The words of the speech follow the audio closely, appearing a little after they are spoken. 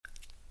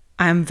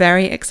I am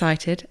very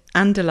excited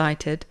and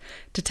delighted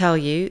to tell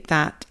you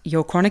that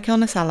your Chronic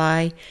Illness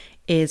Ally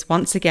is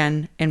once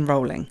again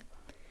enrolling.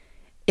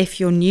 If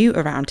you're new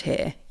around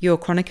here, your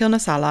Chronic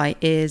Illness Ally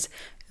is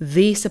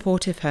the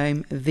supportive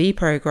home, the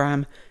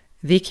program,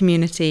 the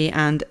community,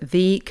 and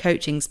the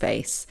coaching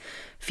space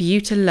for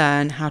you to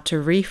learn how to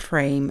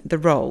reframe the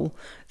role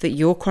that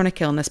your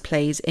chronic illness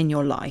plays in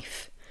your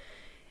life.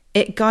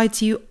 It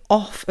guides you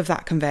off of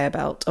that conveyor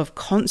belt of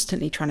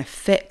constantly trying to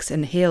fix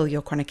and heal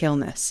your chronic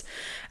illness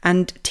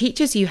and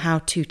teaches you how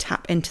to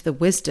tap into the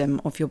wisdom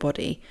of your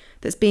body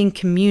that's being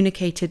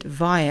communicated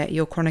via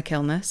your chronic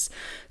illness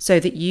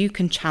so that you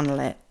can channel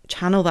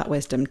that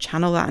wisdom,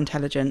 channel that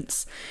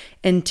intelligence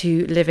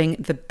into living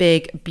the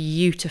big,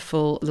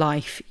 beautiful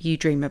life you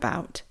dream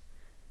about.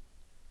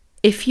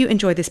 If you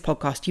enjoy this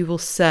podcast, you will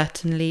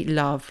certainly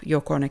love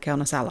your Chronic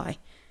Illness Ally.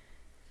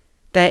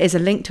 There is a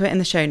link to it in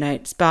the show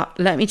notes, but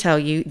let me tell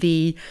you,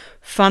 the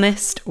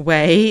funnest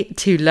way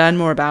to learn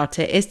more about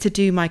it is to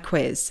do my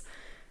quiz.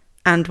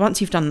 And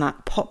once you've done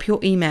that, pop your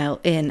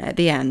email in at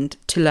the end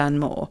to learn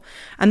more.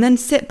 And then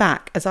sit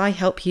back as I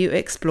help you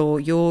explore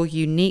your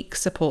unique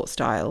support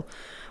style,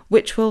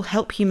 which will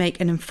help you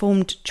make an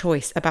informed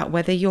choice about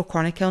whether your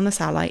Chronic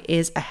Illness Ally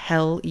is a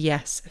hell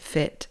yes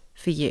fit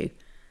for you.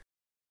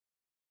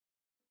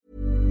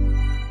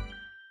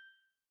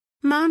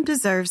 Mom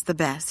deserves the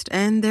best,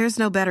 and there's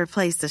no better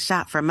place to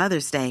shop for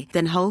Mother's Day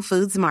than Whole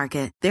Foods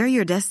Market. They're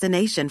your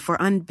destination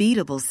for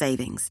unbeatable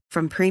savings,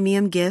 from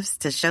premium gifts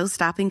to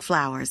show-stopping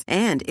flowers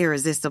and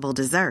irresistible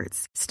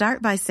desserts.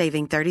 Start by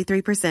saving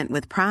 33%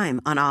 with Prime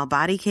on all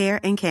body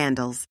care and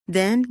candles.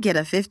 Then get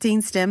a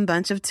 15-stem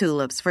bunch of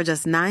tulips for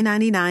just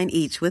 $9.99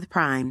 each with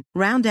Prime.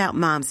 Round out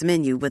Mom's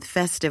menu with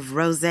festive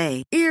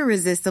rosé,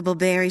 irresistible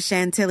berry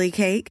chantilly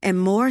cake,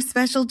 and more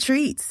special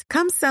treats.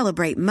 Come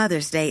celebrate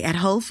Mother's Day at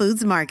Whole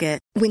Foods Market.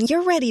 When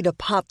you're ready to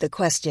pop the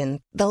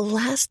question, the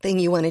last thing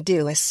you want to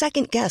do is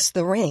second-guess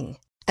the ring.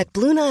 At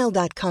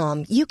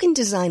BlueNile.com, you can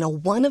design a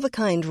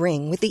one-of-a-kind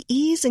ring with the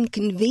ease and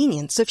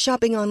convenience of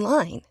shopping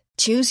online.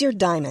 Choose your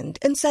diamond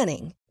and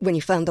setting. When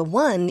you find the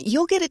one,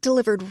 you'll get it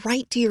delivered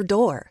right to your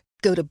door.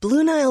 Go to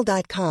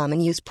BlueNile.com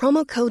and use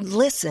promo code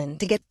LISTEN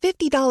to get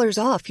 $50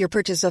 off your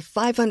purchase of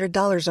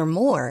 $500 or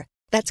more.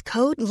 That's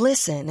code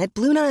LISTEN at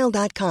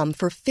BlueNile.com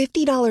for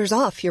 $50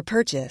 off your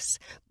purchase.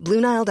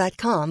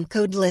 BlueNile.com,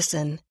 code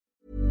LISTEN.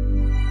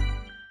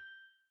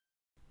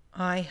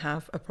 I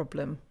have a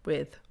problem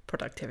with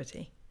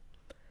productivity.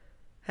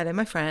 Hello,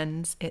 my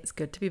friends. It's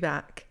good to be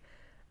back.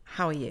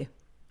 How are you?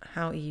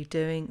 How are you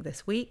doing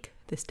this week,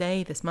 this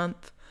day, this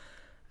month?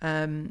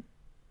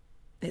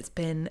 It's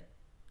been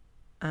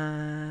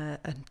a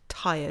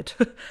tired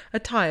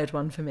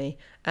one for me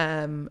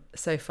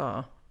so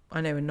far.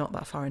 I know we're not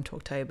that far into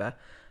October,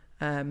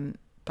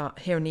 but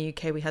here in the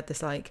UK we had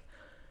this like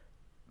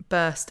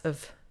burst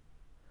of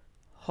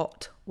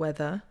hot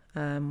weather,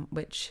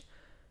 which,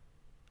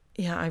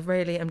 yeah, I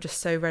really am just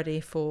so ready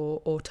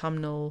for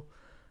autumnal,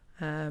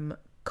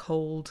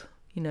 cold,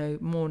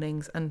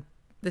 mornings. And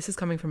this is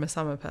coming from a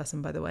summer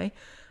person, by the way,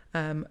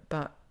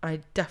 but I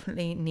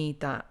definitely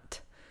need that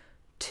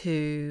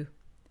to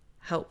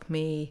help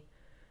me,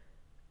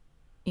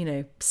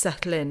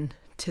 settle in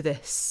to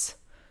this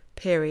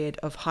period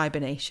of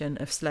hibernation,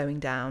 of slowing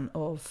down,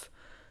 of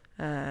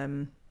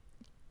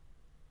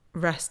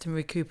rest and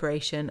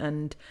recuperation,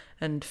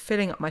 and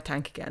filling up my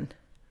tank again.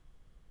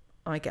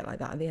 I get like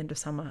that at the end of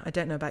summer. I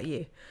don't know about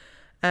you.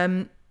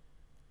 So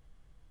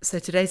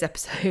today's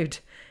episode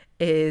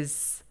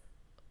is,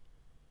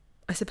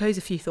 I suppose,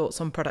 a few thoughts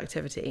on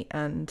productivity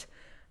and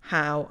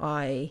how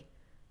I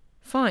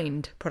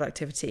find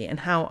productivity and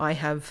how I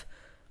have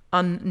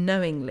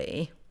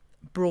unknowingly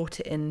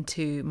brought it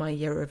into my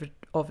year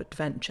of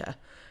adventure,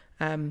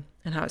 and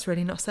how it's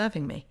really not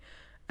serving me.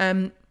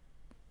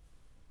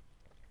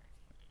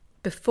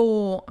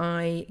 Before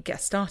I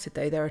get started,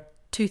 though, there are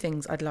two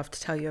things I'd love to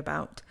tell you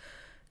about.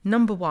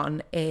 Number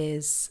one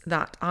is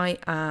that I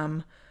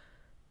am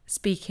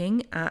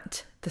speaking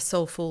at the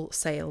Soulful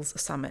Sales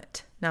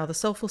Summit. Now, the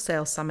Soulful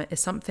Sales Summit is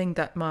something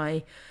that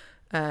my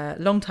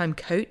longtime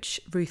coach,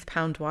 Ruth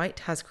Pound-White,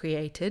 has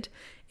created.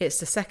 It's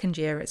the second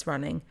year it's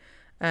running,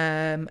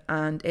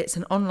 and it's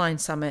an online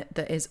summit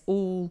that is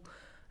all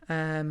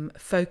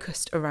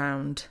focused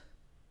around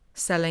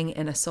selling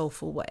in a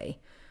soulful way.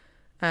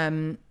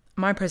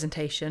 My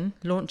presentation,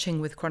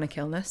 Launching with Chronic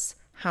Illness,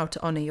 How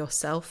to Honour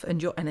Yourself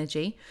and Your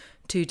Energy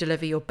to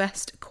Deliver Your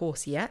Best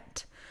Course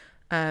Yet,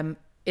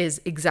 is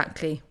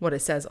exactly what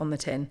it says on the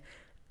tin.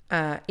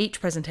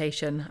 Each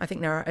presentation, I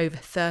think there are over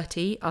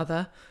 30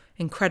 other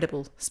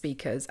incredible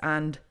speakers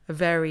and a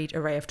varied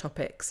array of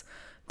topics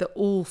that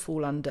all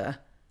fall under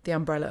the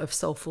umbrella of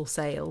soulful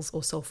sales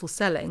or soulful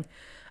selling,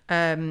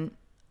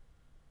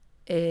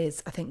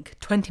 is, I think,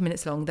 20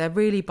 minutes long. They're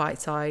really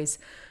bite-sized.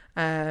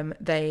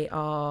 They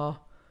are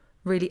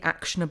really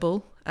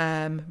actionable,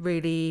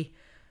 really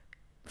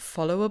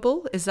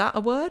followable. Is that a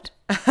word?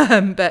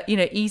 But,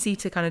 easy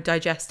to kind of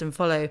digest and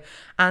follow.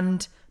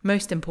 And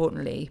most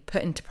importantly,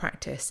 put into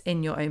practice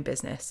in your own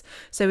business.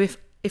 So if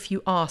if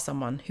you are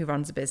someone who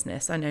runs a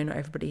business, I know not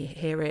everybody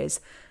here is,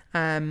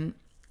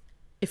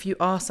 if you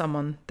are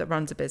someone that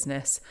runs a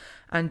business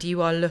and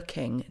you are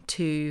looking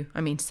to,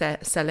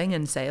 selling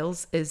and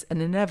sales is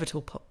an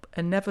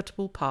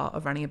inevitable part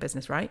of running a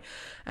business, right?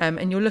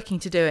 And you're looking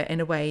to do it in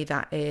a way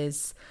that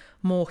is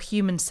more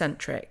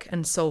human-centric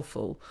and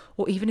soulful,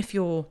 or even if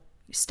you're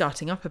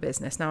starting up a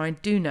business. Now, I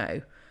do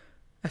know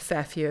a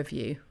fair few of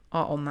you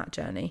are on that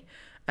journey.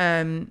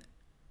 It's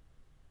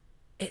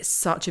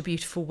such a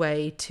beautiful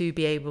way to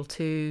be able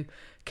to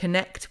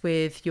connect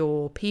with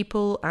your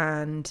people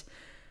and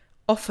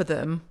offer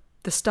them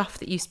the stuff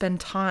that you spend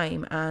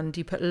time and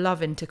you put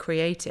love into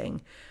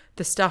creating,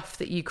 the stuff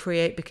that you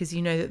create because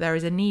you know that there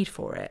is a need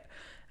for it.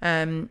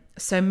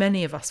 So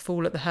many of us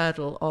fall at the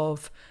hurdle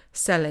of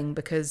selling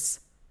because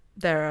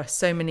there are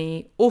so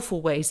many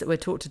awful ways that we're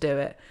taught to do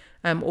it,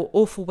 or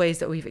awful ways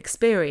that we've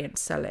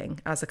experienced selling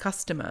as a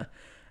customer,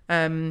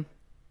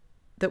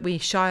 that we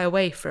shy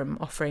away from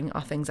offering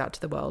our things out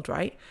to the world,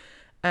 right?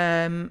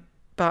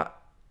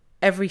 But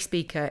every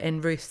speaker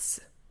in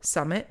Ruth's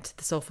summit,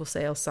 the Soulful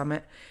Sales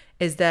Summit,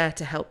 is there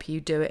to help you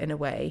do it in a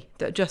way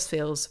that just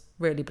feels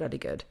really bloody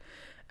good.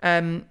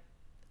 I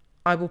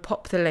will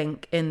pop the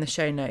link in the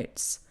show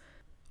notes,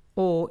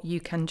 or you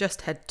can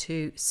just head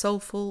to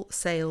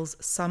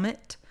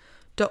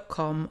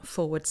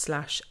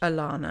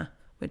soulfulsalessummit.com/Alana,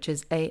 which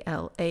is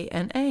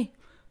ALANA,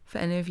 for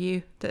any of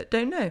you that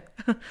don't know.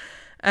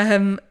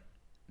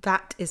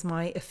 That is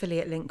my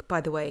affiliate link, by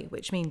the way,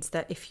 which means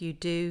that if you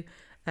do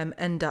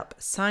end up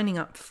signing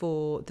up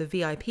for the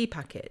VIP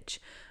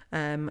package,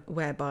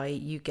 whereby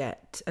you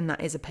get, and that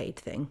is a paid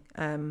thing,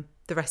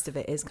 the rest of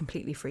it is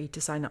completely free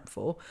to sign up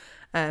for,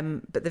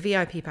 but the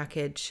VIP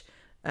package,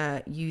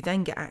 you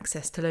then get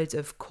access to loads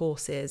of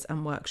courses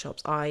and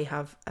workshops. I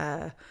have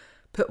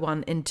put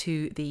one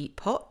into the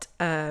pot.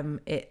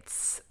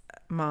 It's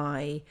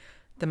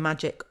the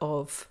magic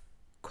of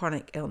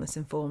chronic illness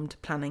informed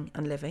planning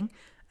and living.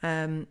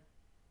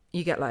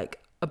 You get like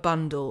a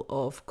bundle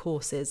of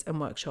courses and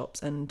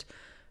workshops and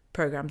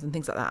programs and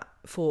things like that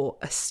for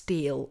a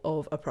steal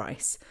of a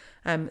price.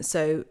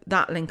 So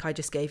that link I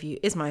just gave you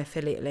is my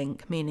affiliate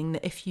link, meaning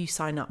that if you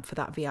sign up for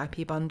that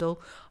VIP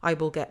bundle, I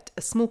will get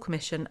a small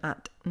commission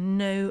at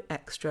no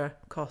extra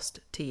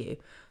cost to you.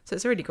 So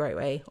it's a really great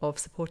way of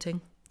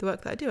supporting the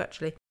work that I do,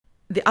 actually.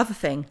 The other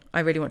thing I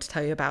really want to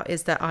tell you about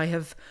is that I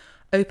have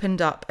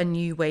opened up a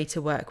new way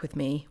to work with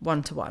me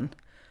one-to-one.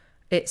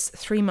 It's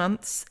 3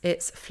 months,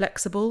 it's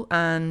flexible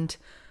and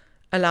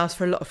allows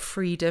for a lot of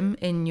freedom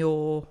in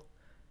your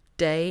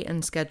day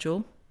and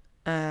schedule.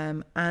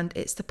 And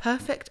it's the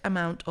perfect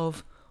amount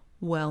of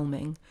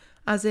whelming,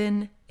 as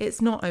in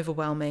it's not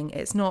overwhelming.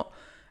 It's not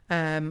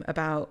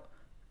about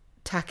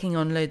tacking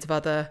on loads of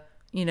other,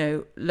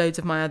 loads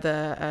of my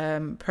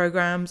other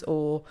programs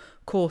or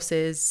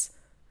courses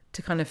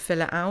to kind of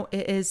fill it out.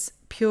 It is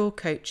pure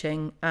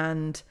coaching,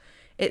 and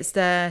it's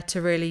there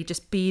to really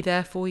just be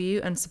there for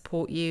you and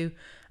support you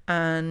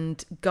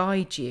and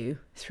guide you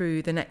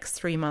through the next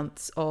 3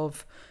 months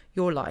of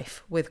your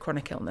life with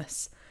chronic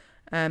illness.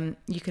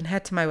 You can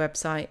head to my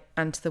website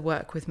and to the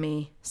Work With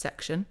Me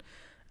section,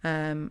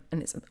 and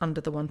it's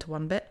under the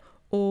one-to-one bit,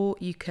 or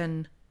you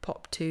can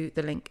pop to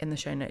the link in the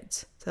show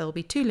notes. So there'll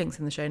be 2 links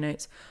in the show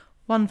notes,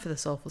 one for the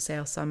Soulful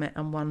Sales Summit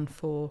and one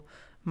for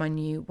my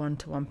new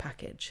one-to-one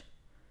package.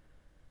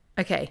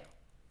 Okay,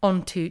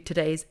 on to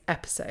today's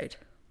episode.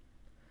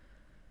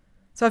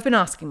 So I've been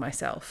asking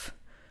myself,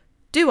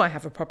 do I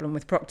have a problem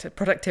with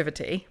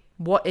productivity?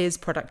 What is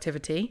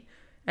productivity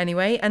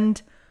anyway?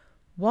 And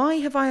why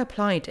have I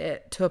applied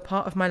it to a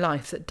part of my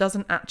life that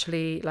doesn't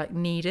actually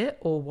need it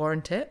or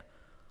warrant it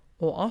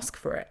or ask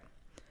for it?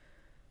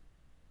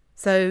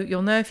 So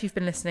you'll know if you've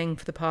been listening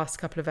for the past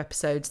couple of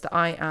episodes that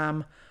I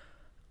am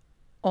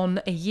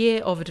on a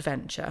year of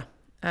adventure.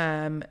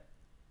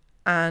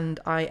 And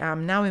I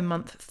am now in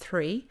month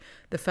 3.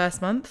 The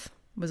first month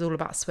was all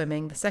about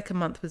swimming. The second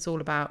month was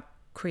all about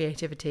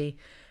creativity.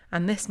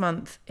 And this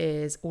month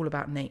is all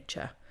about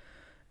nature.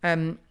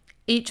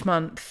 Each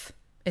month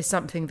is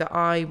something that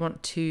I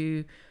want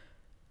to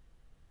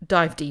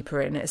dive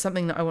deeper in. It's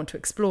something that I want to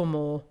explore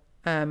more.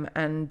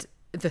 And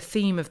the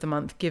theme of the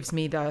month gives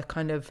me the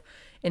kind of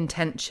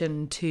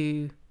intention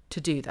to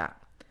do that.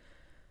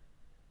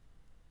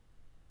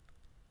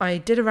 I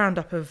did a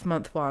roundup of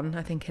month 1,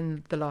 I think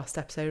in the last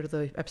episode or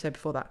the episode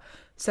before that.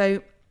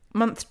 So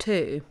month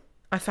 2,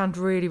 I found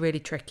really, really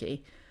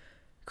tricky.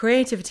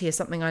 Creativity is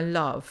something I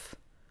love,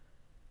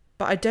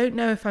 but I don't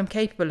know if I'm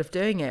capable of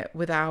doing it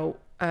without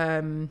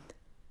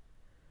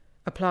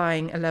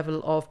applying a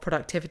level of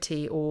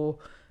productivity or,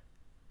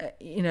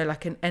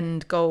 like an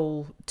end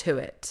goal to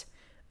it.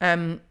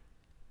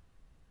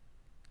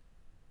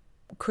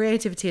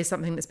 Creativity is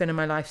something that's been in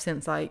my life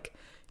since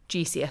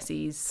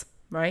GCSEs,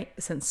 right?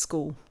 Since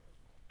school.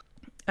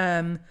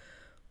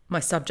 My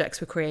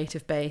subjects were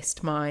creative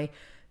based. My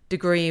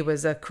degree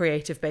was a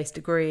creative based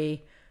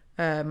degree.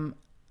 And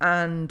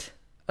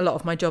a lot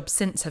of my jobs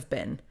since have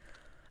been.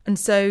 And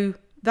so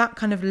that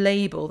kind of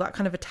label, that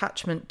kind of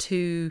attachment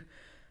to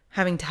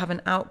having to have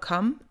an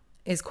outcome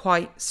is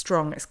quite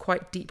strong. It's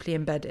quite deeply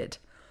embedded.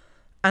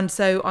 And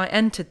so I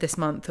entered this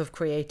month of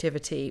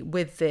creativity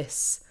with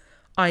this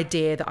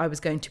idea that I was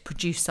going to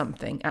produce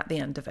something at the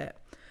end of it.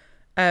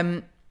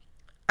 And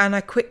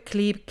I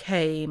quickly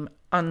became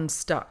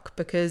unstuck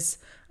because,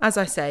 as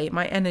I say,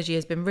 my energy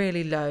has been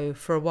really low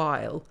for a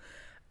while.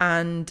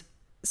 And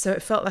so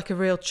it felt like a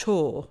real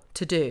chore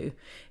to do.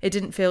 It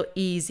didn't feel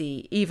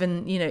easy,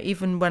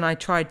 even when I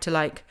tried to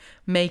like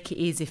make it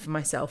easy for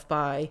myself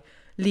by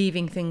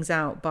leaving things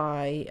out,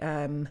 by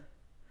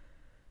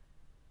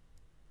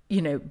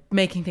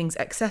making things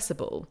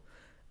accessible.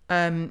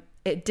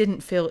 It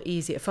didn't feel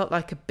easy. It felt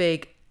like a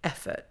big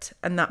effort,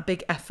 and that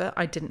big effort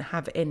I didn't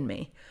have in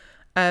me.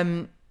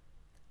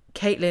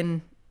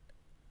 Caitlin,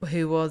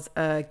 who was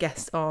a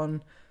guest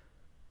on,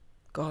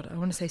 God, I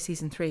want to say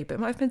season 3, but it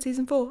might have been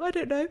season 4. I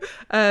don't know.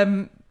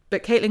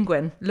 But Caitlin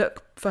Gwynn,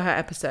 look for her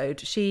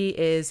episode. She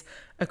is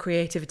a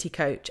creativity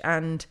coach,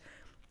 and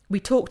we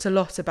talked a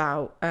lot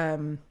about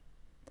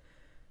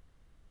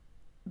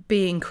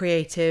being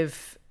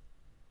creative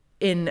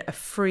in a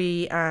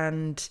free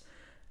and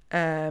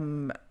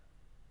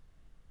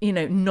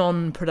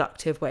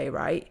non-productive way,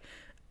 right?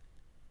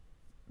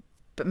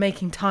 But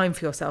making time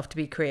for yourself to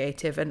be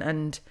creative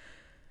and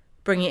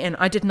bringing it in.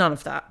 I did none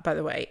of that, by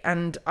the way,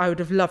 and I would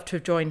have loved to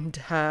have joined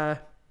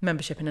her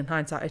membership, and in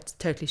hindsight I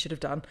totally should have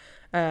done,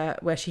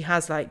 where she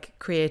has like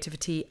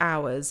creativity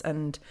hours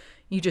and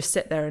you just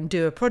sit there and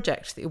do a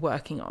project that you're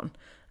working on,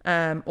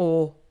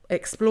 or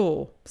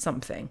explore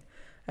something.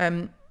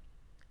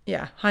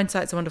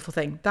 Hindsight's a wonderful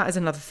thing. That is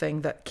another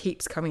thing that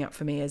keeps coming up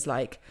for me, is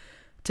like,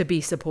 to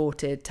be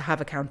supported, to have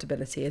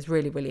accountability is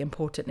really, really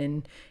important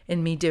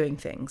in me doing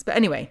things. But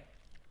anyway,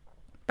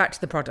 back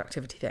to the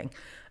productivity thing.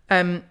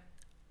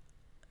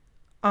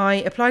 I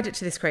applied it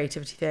to this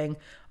creativity thing.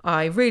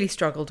 I really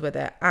struggled with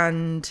it,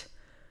 and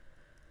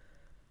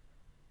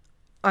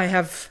I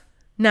have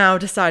now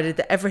decided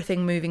that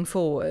everything moving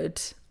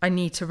forward, I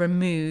need to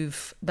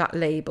remove that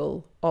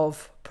label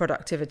of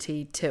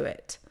productivity to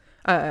it,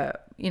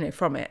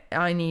 from it.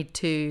 I need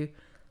to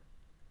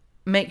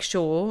make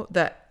sure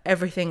that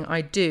everything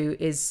I do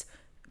is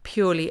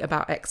purely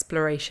about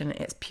exploration.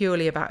 It's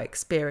purely about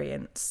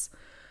experience.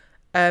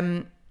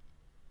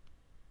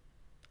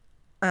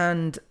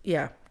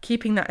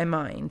 Keeping that in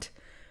mind.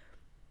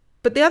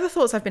 But the other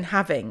thoughts I've been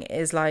having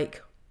is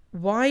like,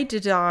 why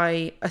did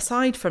I,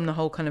 aside from the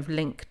whole kind of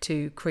link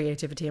to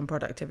creativity and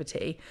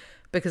productivity,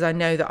 because I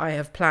know that I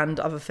have planned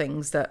other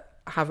things that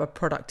have a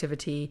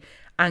productivity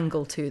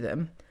angle to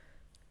them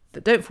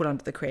that don't fall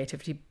under the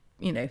creativity,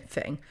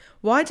 thing.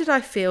 Why did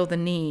I feel the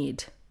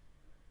need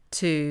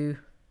to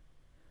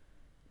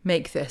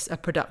make this a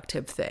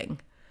productive thing?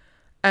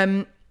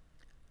 And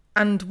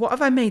what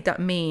have I made that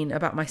mean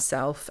about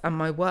myself and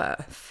my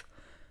worth?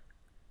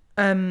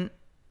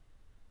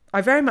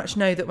 I very much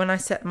know that when I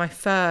set my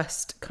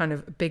first kind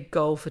of big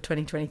goal for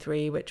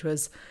 2023, which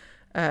was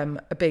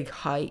a big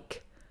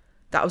hike,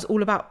 that was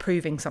all about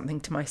proving something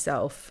to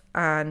myself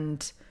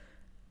and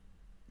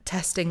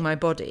testing my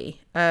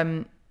body.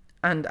 And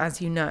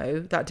as you know,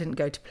 that didn't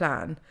go to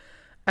plan.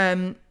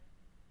 But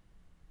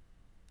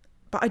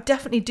I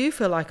definitely do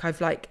feel like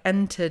I've like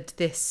entered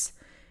this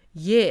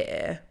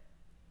year,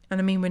 and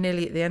I mean, we're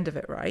nearly at the end of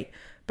it, right?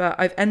 But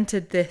I've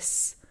entered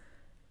this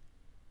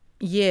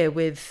year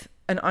with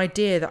an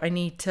idea that I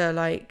need to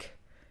like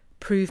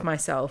prove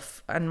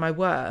myself and my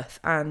worth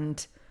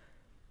and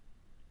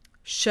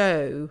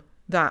show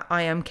that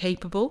I am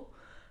capable.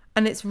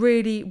 And it's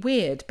really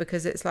weird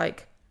because it's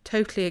like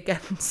totally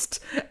against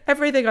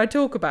everything I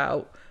talk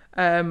about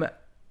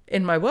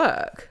in my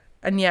work.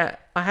 And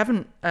yet I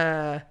haven't,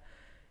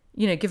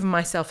 given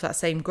myself that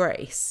same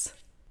grace.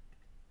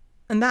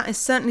 And that is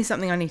certainly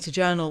something I need to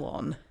journal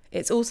on.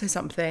 It's also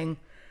something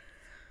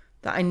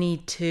that I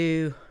need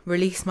to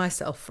release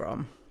myself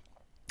from.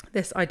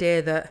 This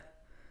idea that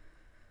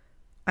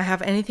I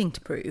have anything to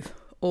prove,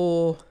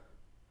 or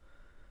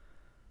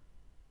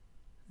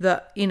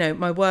that,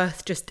 my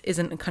worth just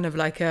isn't kind of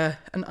like an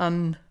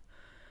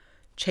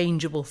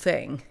unchangeable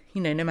thing.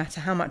 No matter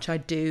how much I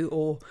do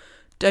or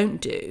don't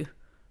do,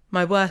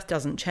 my worth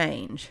doesn't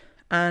change.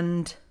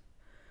 And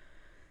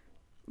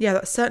yeah,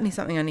 that's certainly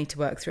something I need to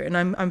work through. And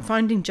I'm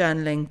finding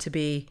journaling to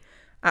be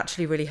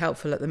actually really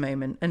helpful at the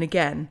moment. And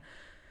again,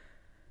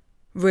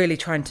 really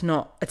trying to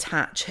not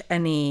attach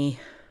any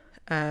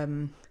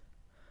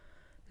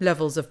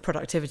levels of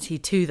productivity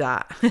to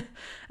that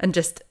and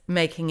just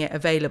making it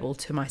available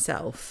to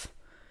myself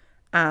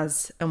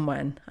as and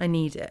when I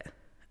need it.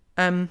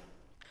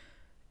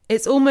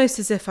 It's almost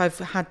as if I've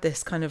had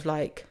this kind of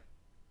like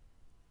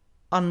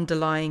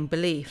underlying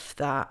belief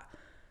that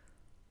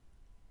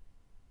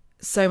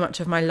so much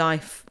of my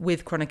life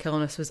with chronic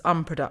illness was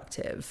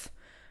unproductive,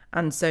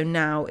 and so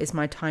now is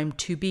my time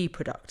to be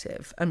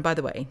productive. And by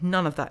the way,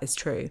 none of that is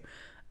true.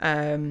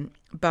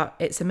 But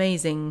it's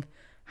amazing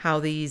how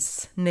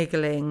these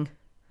niggling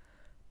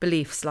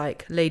beliefs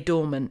like lay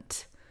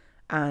dormant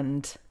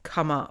and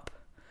come up.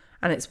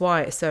 And it's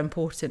why it's so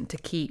important to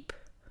keep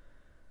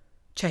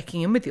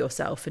checking in with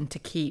yourself and to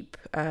keep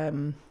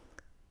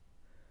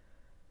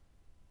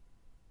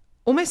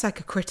almost like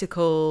a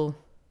critical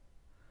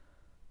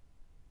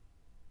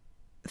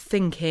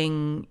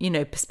thinking,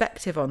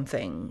 perspective on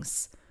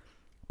things.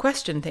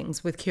 Question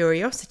things with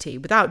curiosity,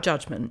 without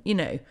judgment,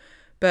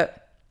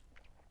 but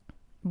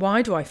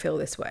why do I feel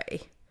this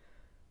way?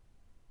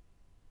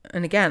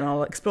 And again,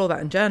 I'll explore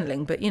that in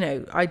journaling, but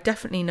I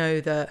definitely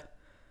know that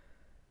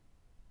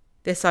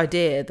this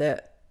idea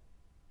that,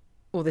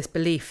 or this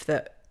belief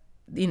that,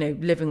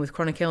 living with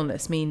chronic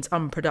illness means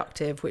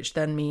unproductive, which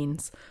then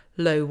means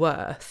low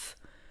worth,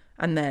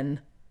 and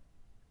then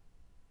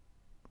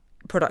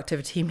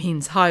productivity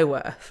means high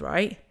worth,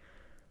 right?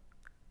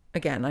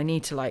 Again, I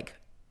need to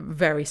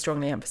very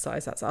strongly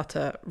emphasize that's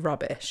utter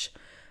rubbish.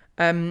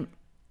 But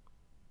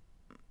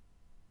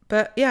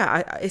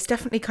yeah, it's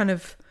definitely kind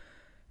of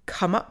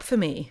come up for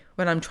me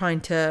when I'm trying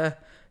to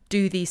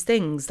do these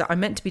things that I'm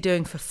meant to be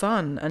doing for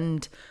fun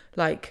and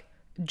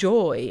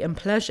joy and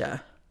pleasure.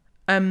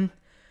 I've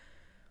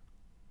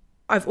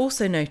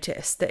also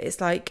noticed that it's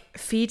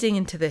feeding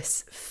into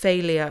this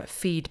failure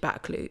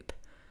feedback loop.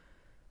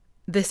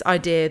 This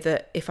idea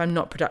that if I'm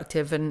not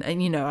productive and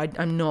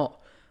I'm not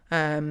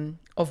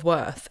of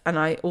worth, and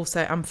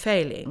I'm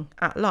failing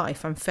at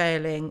life, I'm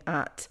failing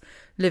at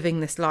living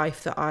this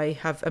life that I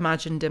have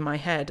imagined in my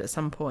head at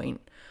some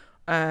point,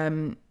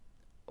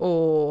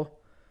 or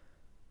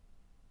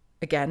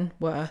again,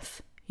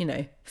 worth,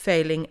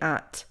 failing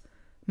at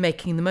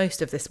making the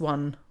most of this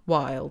one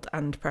wild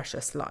and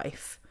precious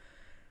life.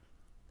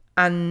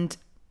 And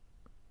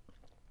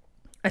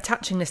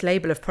attaching this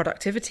label of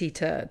productivity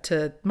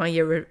to my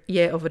year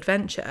of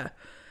adventure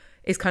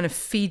is kind of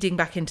feeding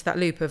back into that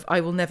loop of,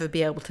 I will never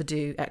be able to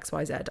do X,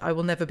 Y, Z. I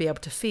will never be able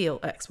to feel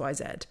X, Y,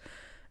 Z.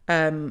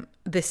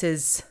 This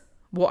is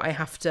what I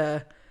have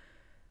to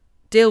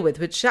deal with,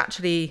 which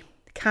actually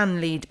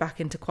can lead back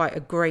into quite a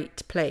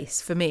great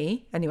place for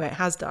me. Anyway, it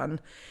has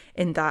done,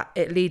 in that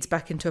it leads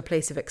back into a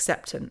place of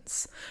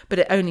acceptance. But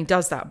it only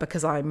does that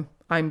because I'm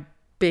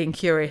being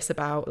curious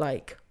about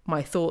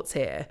my thoughts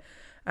here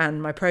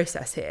and my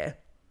process here.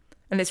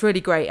 And it's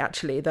really great,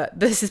 actually, that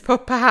this is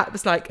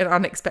perhaps an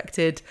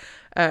unexpected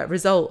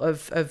result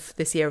of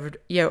this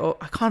year, or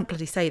I can't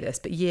bloody say this,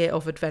 but year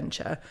of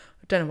adventure.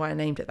 I don't know why I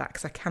named it that,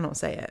 because I cannot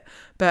say it.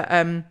 But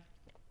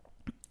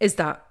is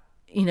that,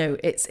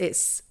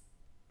 it's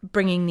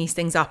bringing these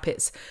things up.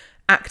 It's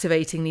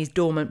activating these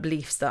dormant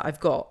beliefs that I've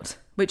got,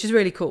 which is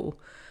really cool.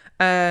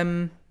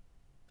 And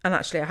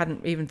actually, I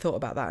hadn't even thought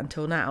about that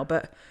until now.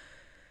 But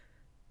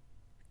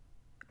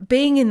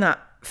being in that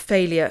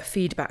failure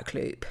feedback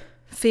loop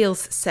feels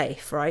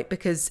safe, right?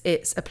 Because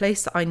it's a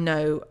place that I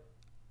know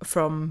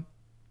from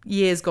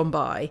years gone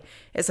by.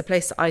 It's a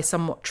place that I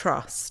somewhat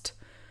trust,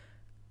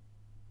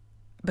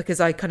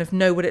 because I kind of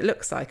know what it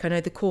looks like. I know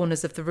the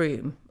corners of the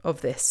room of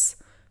this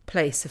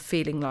place of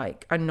feeling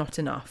like I'm not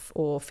enough,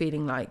 or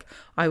feeling like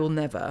I will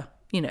never,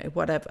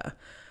 whatever.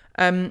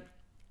 And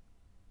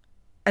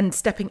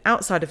stepping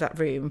outside of that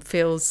room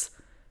feels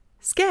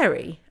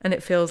scary, and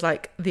it feels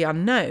like the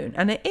unknown,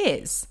 and it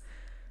is.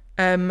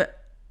 And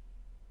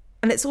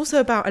it's also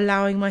about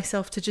allowing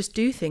myself to just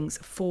do things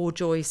for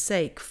joy's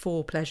sake,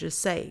 for pleasure's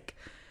sake.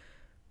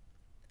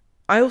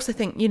 I also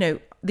think,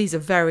 these are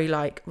very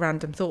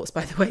random thoughts,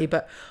 by the way,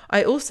 but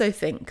I also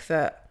think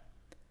that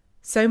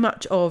so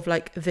much of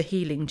the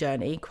healing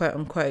journey, quote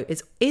unquote,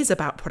 is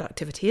about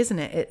productivity, isn't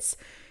it?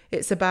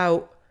 It's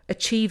about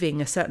achieving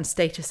a certain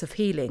status of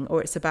healing,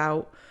 or it's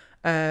about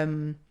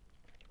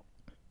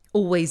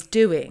always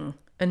doing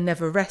and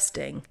never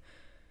resting.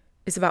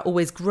 It's about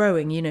always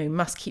growing,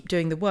 must keep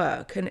doing the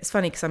work. And it's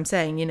funny because I'm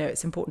saying,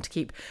 it's important to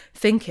keep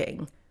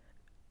thinking,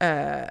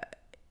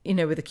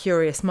 with a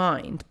curious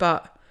mind,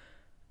 but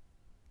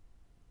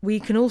we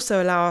can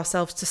also allow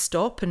ourselves to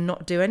stop and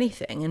not do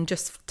anything, and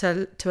just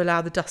to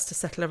allow the dust to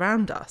settle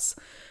around us,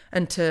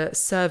 and to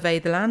survey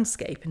the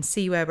landscape and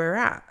see where we're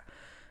at.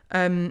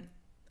 And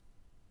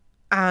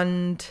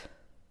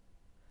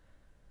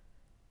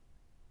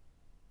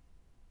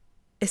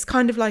it's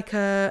kind of like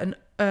a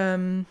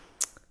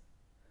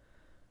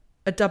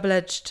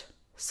double-edged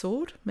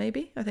sword,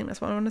 maybe. I think that's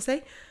what I want to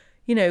say.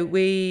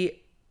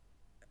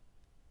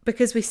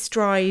 Because we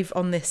strive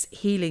on this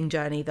healing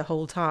journey the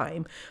whole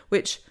time,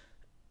 which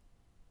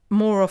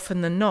more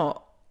often than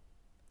not,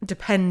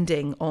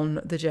 depending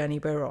on the journey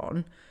we're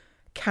on,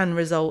 can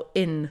result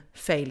in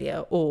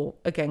failure, or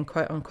again,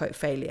 quote unquote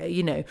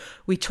failure.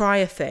 We try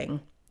a thing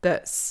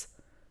that's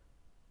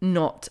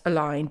not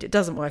aligned. It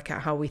doesn't work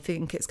out how we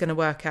think it's going to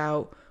work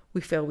out.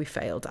 We feel we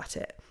failed at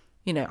it.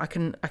 I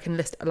can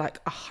list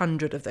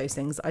 100 of those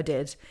things I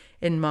did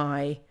in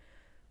my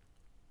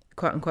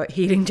quote unquote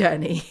healing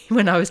journey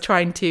when I was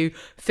trying to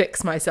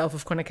fix myself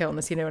of chronic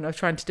illness, when I was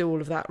trying to do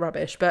all of that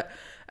rubbish. But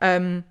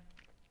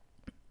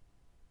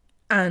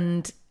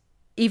and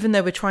even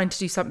though we're trying to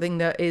do something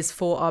that is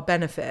for our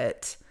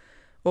benefit,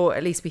 or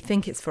at least we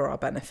think it's for our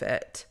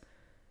benefit,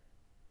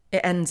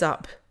 it ends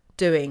up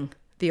doing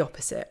the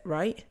opposite,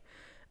 right?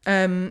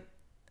 And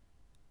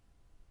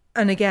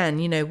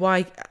again,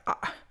 why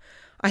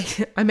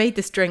I made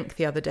this drink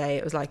the other day.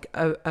 It was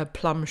a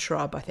plum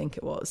shrub, I think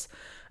it was.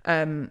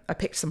 I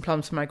picked some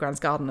plums from my grand's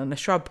garden, and a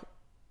shrub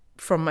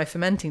from my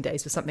fermenting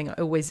days was something I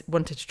always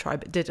wanted to try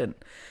but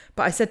didn't.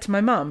 But I said to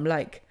my mum,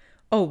 like,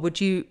 oh,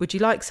 would you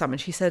like some? And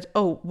she said,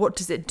 oh, what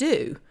does it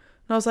do?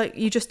 And I was like,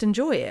 you just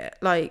enjoy it.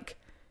 Like,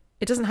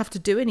 it doesn't have to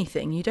do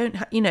anything. You don't,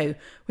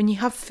 when you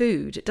have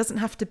food, it doesn't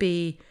have to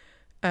be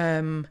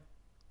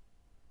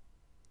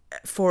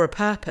for a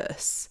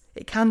purpose.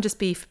 It can just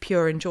be for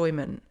pure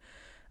enjoyment.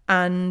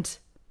 And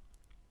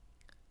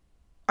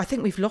I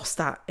think we've lost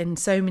that in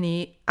so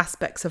many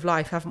aspects of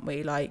life, haven't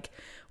we? Like,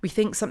 we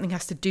think something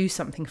has to do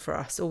something for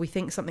us, or we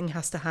think something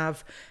has to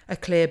have a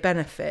clear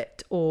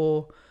benefit,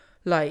 or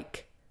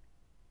like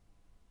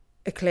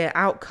a clear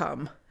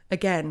outcome.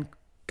 Again,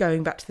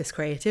 going back to this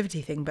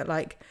creativity thing, but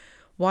like,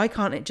 why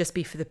can't it just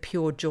be for the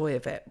pure joy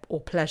of it,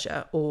 or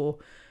pleasure? Or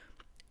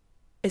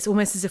it's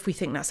almost as if we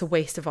think that's a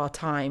waste of our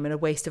time and a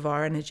waste of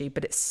our energy,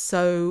 but it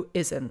so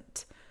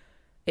isn't.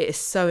 It is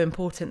so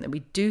important that we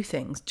do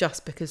things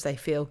just because they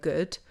feel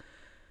good.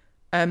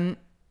 I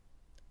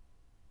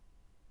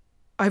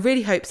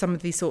really hope some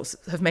of these thoughts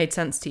have made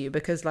sense to you,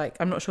 because like,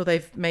 I'm not sure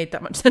they've made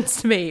that much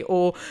sense to me,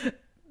 or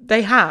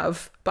they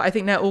have, but I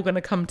think they're all going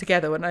to come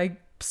together when I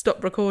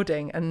stop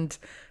recording and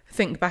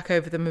think back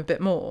over them a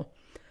bit more.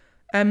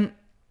 My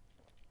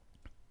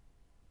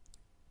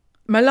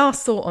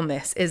last thought on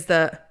this is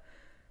that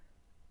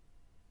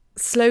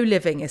slow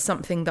living is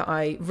something that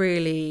I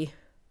really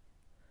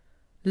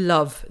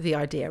love the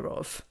idea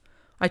of.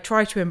 I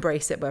try to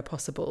embrace it where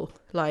possible.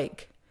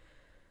 Like,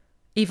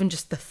 even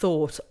just the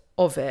thought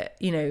of it,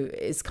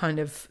 is kind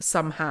of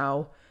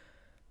somehow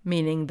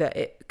meaning that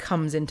it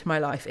comes into my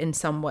life in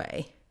some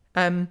way.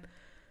 And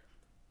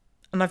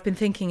I've been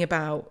thinking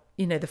about,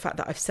 the fact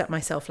that I've set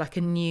myself like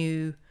a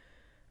new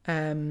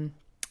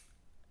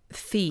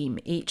theme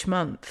each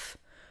month.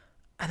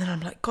 And then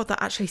I'm like, God,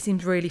 that actually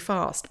seems really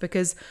fast,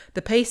 because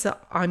the pace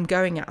that I'm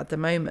going at the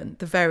moment,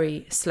 the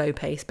very slow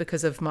pace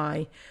because of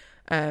my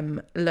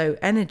low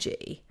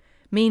energy,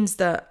 means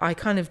that I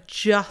kind of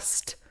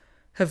just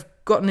have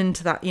gotten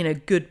into that,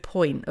 good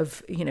point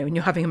of, when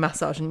you're having a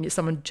massage and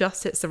someone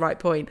just hits the right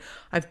point,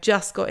 I've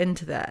just got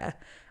into there.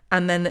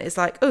 And then it's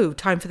like, oh,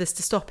 time for this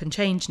to stop and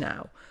change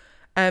now.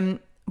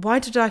 Why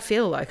did I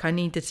feel like I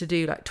needed to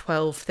do like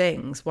 12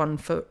 things, one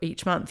for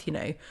each month,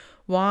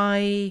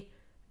 Why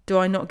do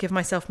I not give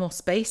myself more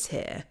space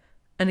here?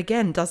 And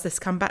again, does this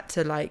come back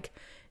to like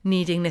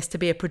needing this to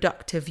be a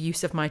productive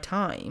use of my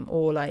time,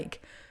 or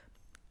like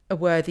a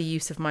worthy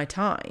use of my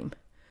time?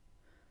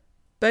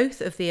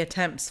 Both of the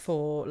attempts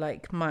for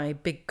like my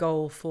big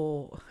goal,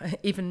 for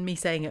even me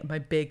saying it, my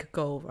big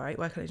goal, right?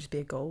 Why can't it just be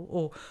a goal,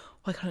 or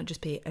why can't it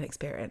just be an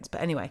experience?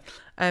 But anyway,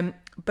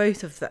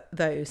 both of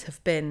those have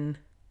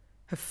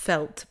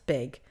felt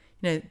big.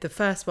 The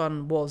first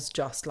one was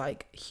just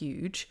like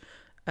huge.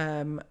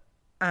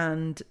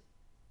 And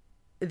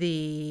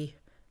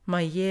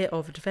my year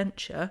of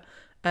adventure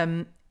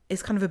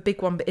is kind of a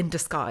big one, but in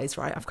disguise,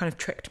 right? I've kind of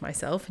tricked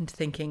myself into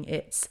thinking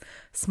it's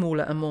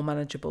smaller and more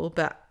manageable,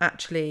 but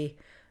actually,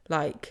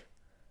 like,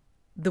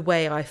 the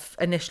way I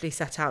initially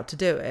set out to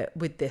do it,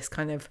 with this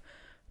kind of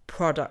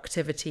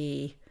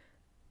productivity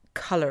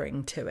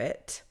colouring to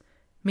it,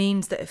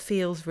 means that it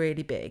feels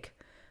really big.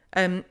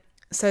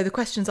 So the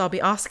questions I'll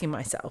be asking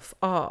myself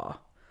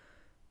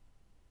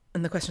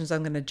and the questions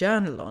I'm going to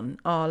journal on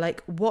are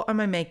like, what am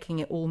I making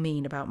it all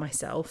mean about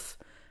myself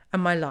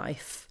and my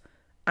life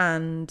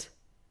and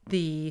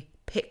the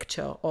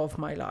picture of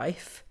my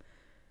life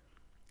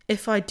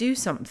if I do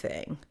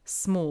something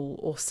small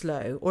or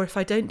slow, or if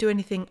I don't do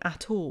anything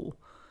at all,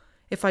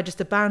 if I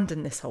just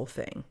abandon this whole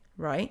thing,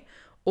 right?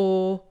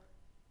 Or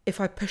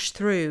if I push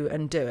through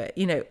and do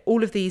it,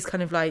 all of these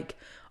kind of like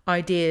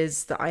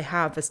ideas that I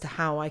have as to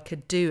how I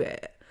could do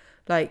it.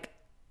 Like,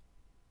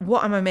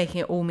 what am I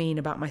making it all mean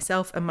about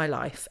myself and my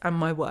life and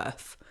my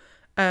worth?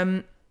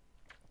 So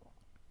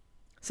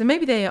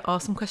maybe there are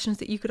some questions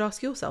that you could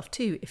ask yourself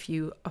too, if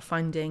you are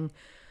finding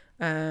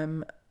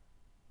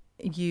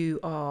you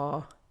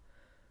are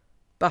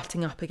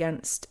butting up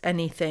against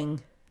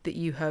anything that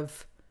you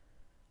have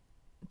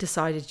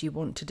decided you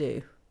want to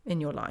do in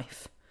your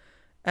life.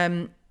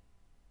 I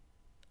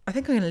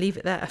think I'm going to leave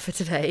it there for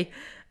today.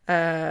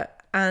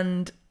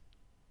 And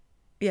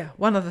yeah,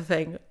 one other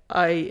thing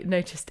I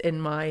noticed in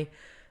my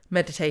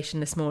meditation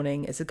this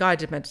morning is a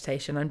guided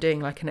meditation. I'm doing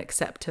like an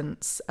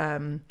acceptance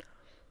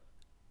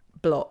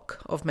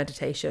block of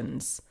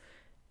meditations.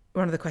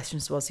 One of the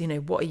questions was,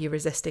 what are you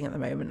resisting at the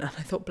moment? And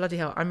I thought, bloody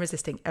hell, I'm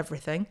resisting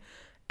everything.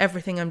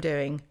 Everything I'm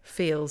doing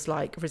feels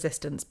like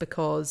resistance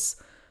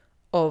because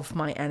of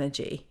my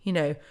energy.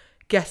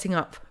 Getting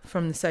up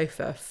from the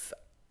sofa,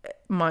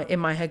 in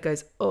my head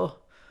goes, oh,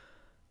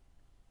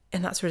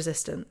 and that's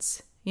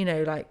resistance.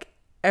 Like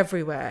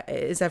everywhere,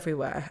 it is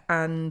everywhere.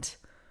 And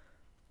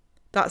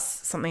that's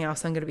something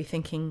else I'm going to be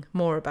thinking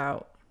more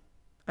about.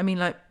 I mean,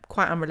 like,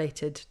 quite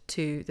unrelated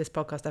to this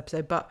podcast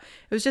episode, but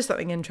it was just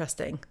something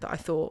interesting that I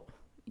thought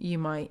you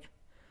might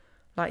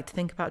like to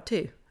think about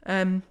too.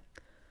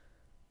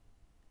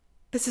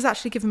 This has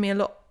actually given me a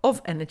lot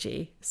of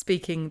energy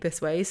speaking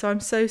this way, so I'm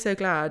so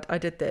glad I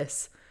did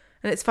this.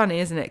 And it's funny,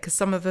 isn't it? Because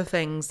some of the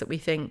things that we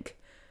think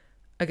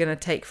are going to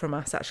take from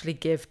us actually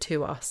give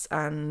to us,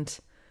 and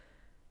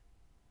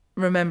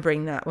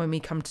remembering that when we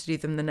come to do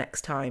them the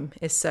next time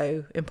is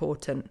so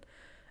important.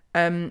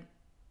 So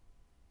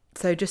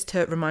just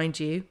to remind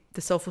you,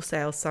 the Soulful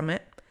Sales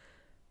Summit,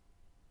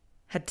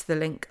 head to the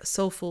link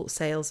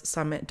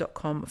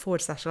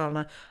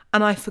soulfulsalessummit.com/Alana.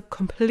 And I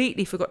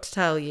completely forgot to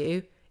tell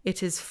you,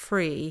 it is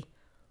free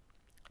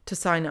to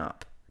sign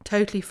up.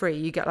 Totally free.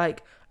 You get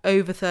like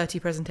over 30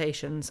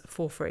 presentations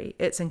for free.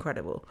 It's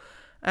incredible.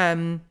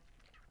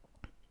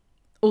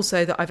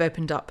 Also that I've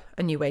opened up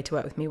a new way to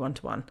work with me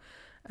one-to-one.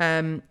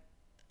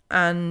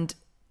 And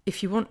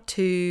if you want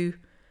to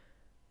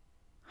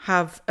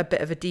have a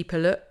bit of a deeper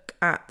look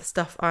at the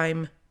stuff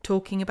I'm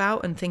talking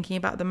about and thinking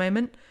about at the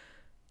moment,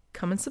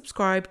 come and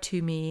subscribe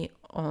to me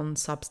on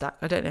Substack.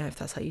 I don't know if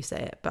that's how you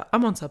say it, but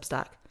I'm on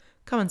Substack.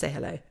 Come and say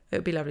hello. It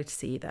would be lovely to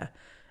see you there.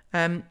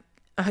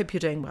 I hope you're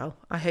doing well.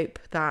 I hope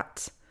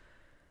that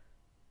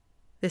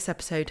this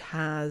episode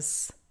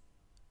has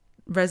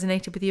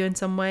resonated with you in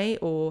some way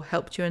or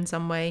helped you in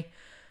some way.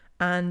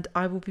 And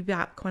I will be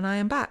back when I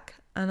am back.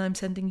 And I'm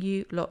sending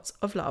you lots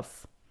of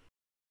love.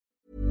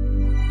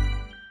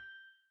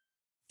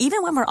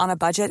 Even when we're on a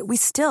budget, we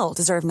still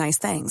deserve nice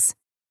things.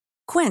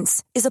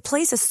 Quince is a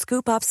place to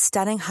scoop up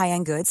stunning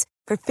high-end goods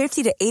for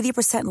 50 to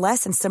 80%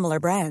 less than similar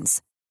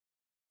brands.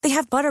 They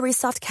have buttery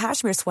soft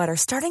cashmere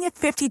sweaters starting at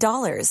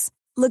 $50,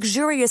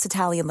 luxurious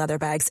Italian leather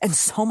bags, and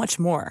so much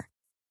more.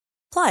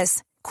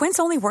 Plus, Quince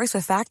only works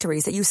with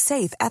factories that use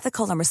safe,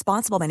 ethical, and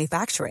responsible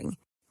manufacturing.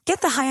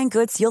 Get the high-end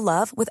goods you'll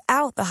love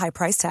without the high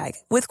price tag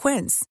with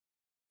Quince.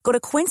 Go to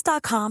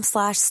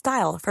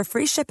quince.com/style for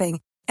free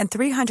shipping and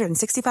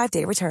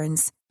 365-day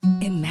returns.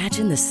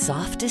 Imagine the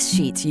softest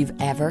sheets you've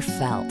ever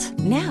felt.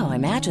 Now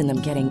imagine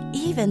them getting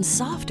even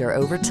softer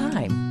over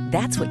time.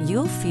 That's what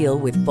you'll feel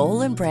with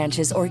Boll &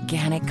 Branch's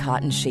organic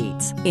cotton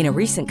sheets. In a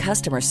recent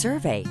customer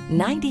survey,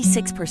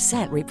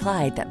 96%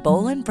 replied that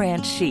Boll &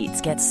 Branch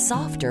sheets get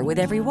softer with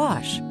every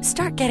wash.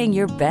 Start getting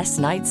your best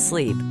night's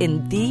sleep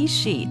in these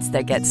sheets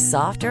that get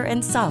softer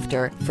and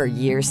softer for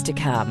years to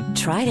come.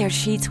 Try their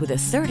sheets with a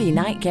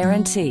 30-night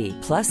guarantee.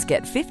 Plus,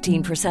 get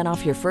 15%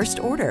 off your first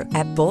order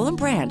at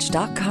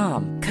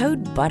bollandbranch.com.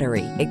 Code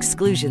BUTTERY.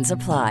 Exclusions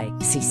apply.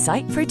 See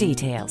site for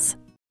details.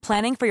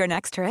 Planning for your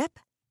next trip?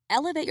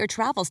 Elevate your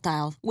travel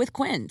style with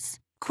Quince.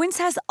 Quince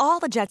has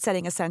all the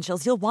jet-setting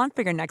essentials you'll want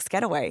for your next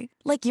getaway,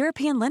 like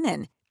European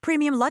linen,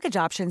 premium luggage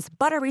options,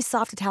 buttery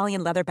soft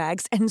Italian leather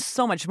bags, and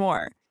so much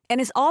more.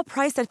 And is all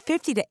priced at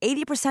 50 to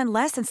 80%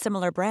 less than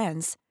similar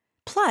brands.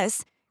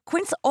 Plus,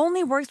 Quince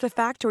only works with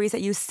factories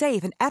that use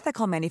safe and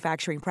ethical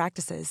manufacturing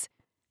practices.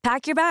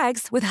 Pack your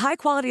bags with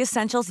high-quality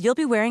essentials you'll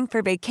be wearing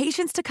for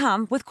vacations to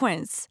come with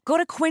Quince. Go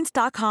to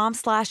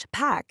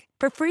quince.com/pack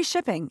for free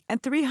shipping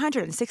and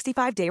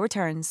 365-day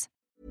returns.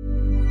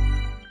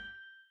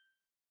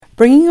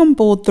 Bringing on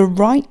board the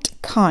right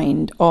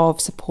kind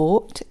of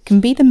support can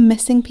be the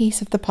missing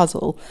piece of the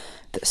puzzle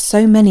that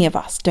so many of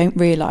us don't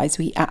realise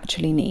we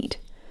actually need.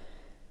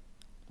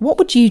 What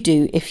would you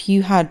do if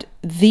you had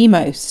the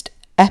most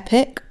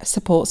epic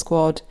support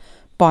squad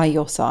by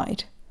your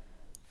side?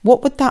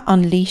 What would that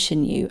unleash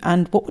in you,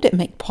 and what would it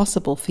make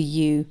possible for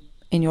you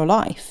in your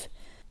life?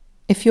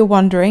 If you're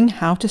wondering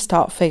how to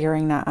start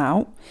figuring that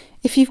out,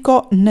 if you've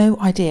got no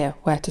idea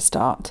where to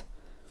start,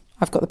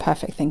 I've got the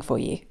perfect thing for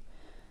you.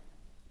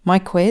 My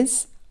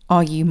quiz,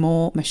 Are You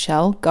More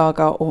Michelle,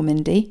 Gaga or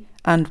Mindy?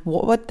 And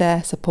what would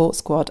their support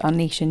squad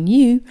unleash in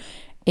you?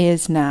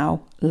 Is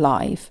now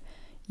live.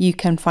 You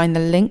can find the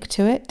link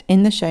to it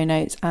in the show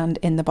notes and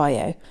in the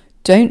bio.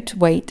 Don't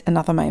wait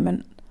another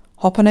moment.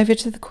 Hop on over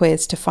to the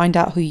quiz to find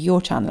out who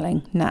you're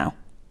channeling now.